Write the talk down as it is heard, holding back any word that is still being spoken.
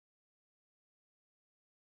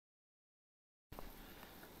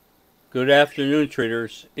Good afternoon,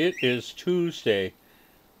 traders. It is Tuesday,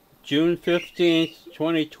 June 15th,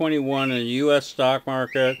 2021, and the U.S. stock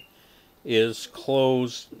market is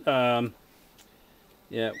closed. Yeah,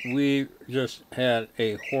 we just had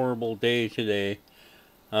a horrible day today.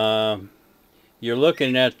 Um, you're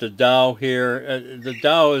looking at the Dow here. The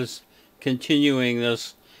Dow is continuing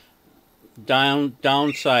this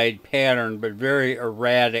downside pattern, but very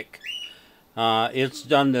erratic. It's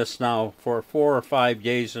done this now for 4 or 5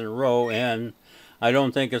 days in a row, and I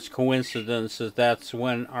don't think it's coincidence that that's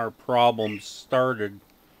when our problems started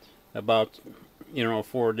about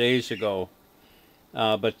 4 days ago.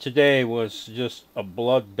 But today was just a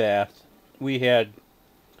bloodbath. We had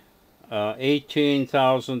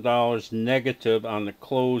 $18,000 negative on the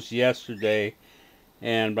close yesterday,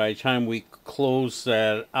 and by the time we closed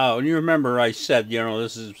that out, and you remember I said,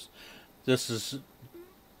 this is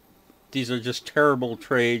these are just terrible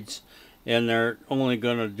trades, and they're only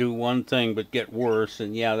going to do one thing but get worse.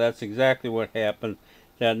 And yeah, that's exactly what happened.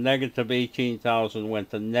 That negative 18,000 went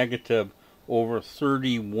to negative over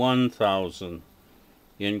 31,000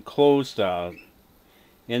 in closed out.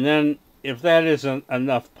 And then, if that isn't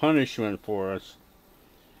enough punishment for us,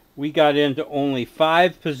 we got into only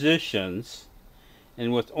 5 positions,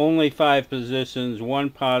 and with only 5 positions, 1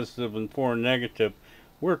 positive and 4 negative,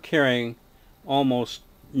 we're carrying almost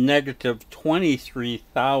negative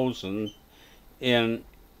 23,000 in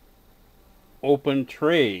open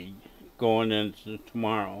trade going into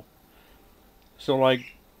tomorrow. So, we're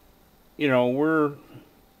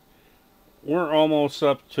almost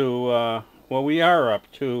up to we are up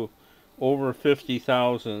to over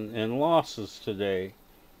 50,000 in losses today.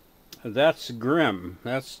 That's grim.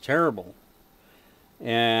 That's terrible.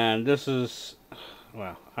 And this is,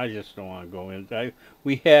 well, I just don't want to go into.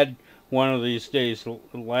 We had one of these days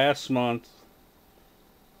last month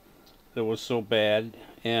that was so bad,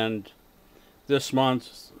 and this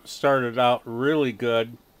month started out really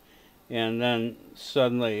good, and then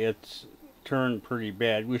suddenly it's turned pretty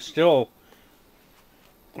bad. I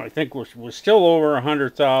think we're still over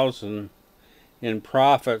 100,000 in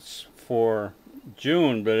profits for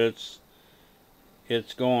June, but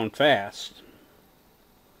it's going fast.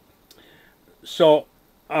 So,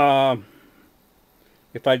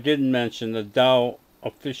 if I didn't mention, the Dow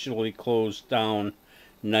officially closed down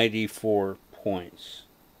 94 points.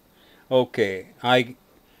 Okay, I'm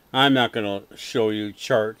not going to show you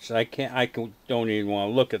charts. Don't even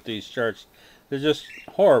want to look at these charts. They're just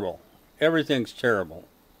horrible. Everything's terrible.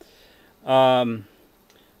 But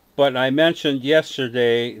I mentioned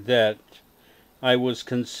yesterday that I was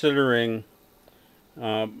considering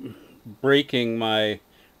breaking my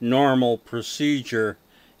normal procedure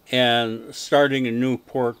and starting a new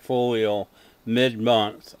portfolio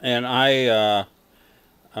mid-month. And I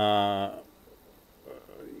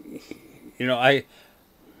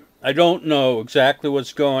don't know exactly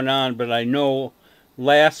what's going on, but I know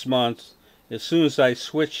last month, as soon as I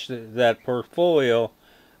switched that portfolio,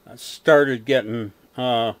 I started getting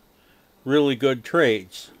really good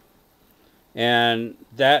trades. And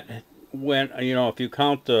that went, if you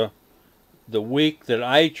count the week that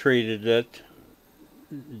I traded it,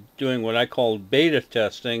 doing what I call beta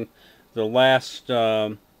testing, the last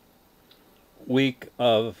week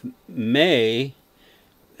of May,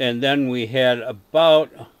 and then we had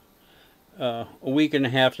about a week and a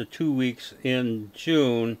half to 2 weeks in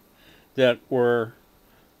June that were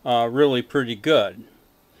really pretty good.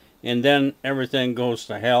 And then everything goes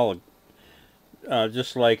to hell,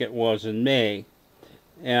 just like it was in May.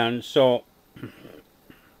 And so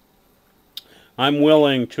I'm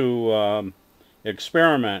willing to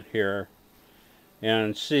experiment here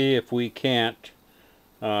and see if we can't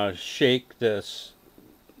shake this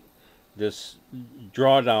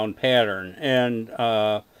drawdown pattern. And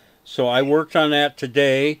so I worked on that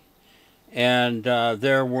today, and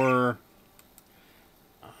there were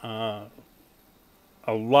a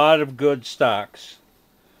lot of good stocks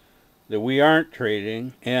that we aren't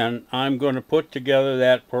trading, and I'm going to put together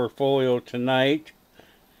that portfolio tonight,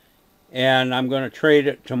 and I'm going to trade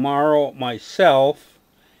it tomorrow myself,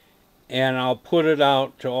 and I'll put it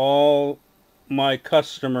out to all my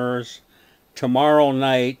customers tomorrow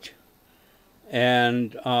night,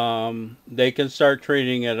 and they can start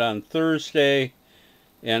trading it on Thursday,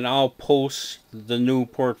 and I'll post the new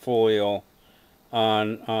portfolio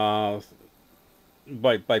on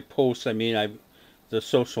by post I mean the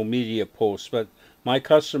social media posts, but my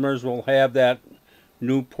customers will have that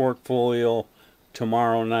new portfolio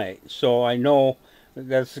tomorrow night. So I know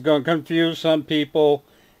that's going to confuse some people.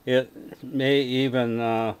 It may even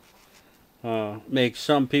make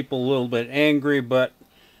some people a little bit angry, but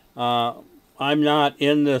I'm not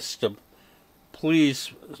in this to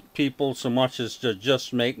please people so much as to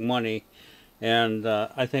just make money. And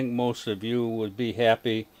I think most of you would be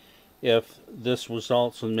happy if this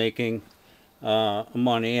results in making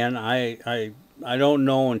money. And I don't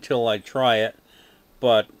know until I try it,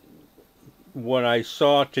 but what I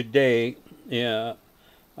saw today, yeah,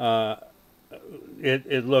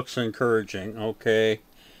 it looks encouraging. Okay,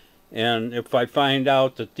 and if I find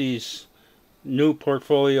out that these new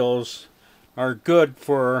portfolios are good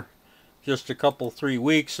for just a couple 3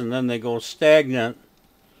 weeks and then they go stagnant,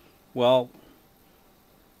 well,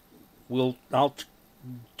 I'll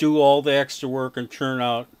do all the extra work and churn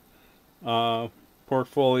out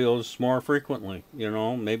portfolios more frequently.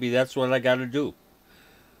 Maybe that's what I got to do.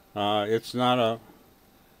 It's not a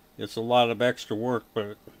it's a lot of extra work,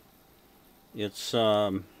 but it's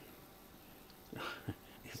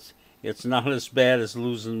it's not as bad as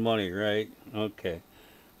losing money, right? Okay,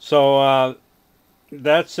 so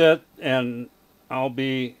that's it, and I'll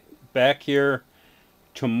be back here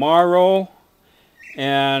tomorrow.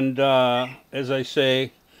 And as I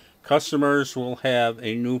say, customers will have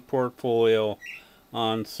a new portfolio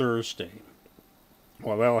on Thursday.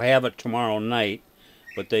 Well, they'll have it tomorrow night,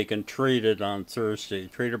 but they can trade it on Thursday.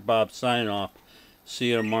 Trader Bob sign off.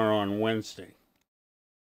 See you tomorrow on Wednesday.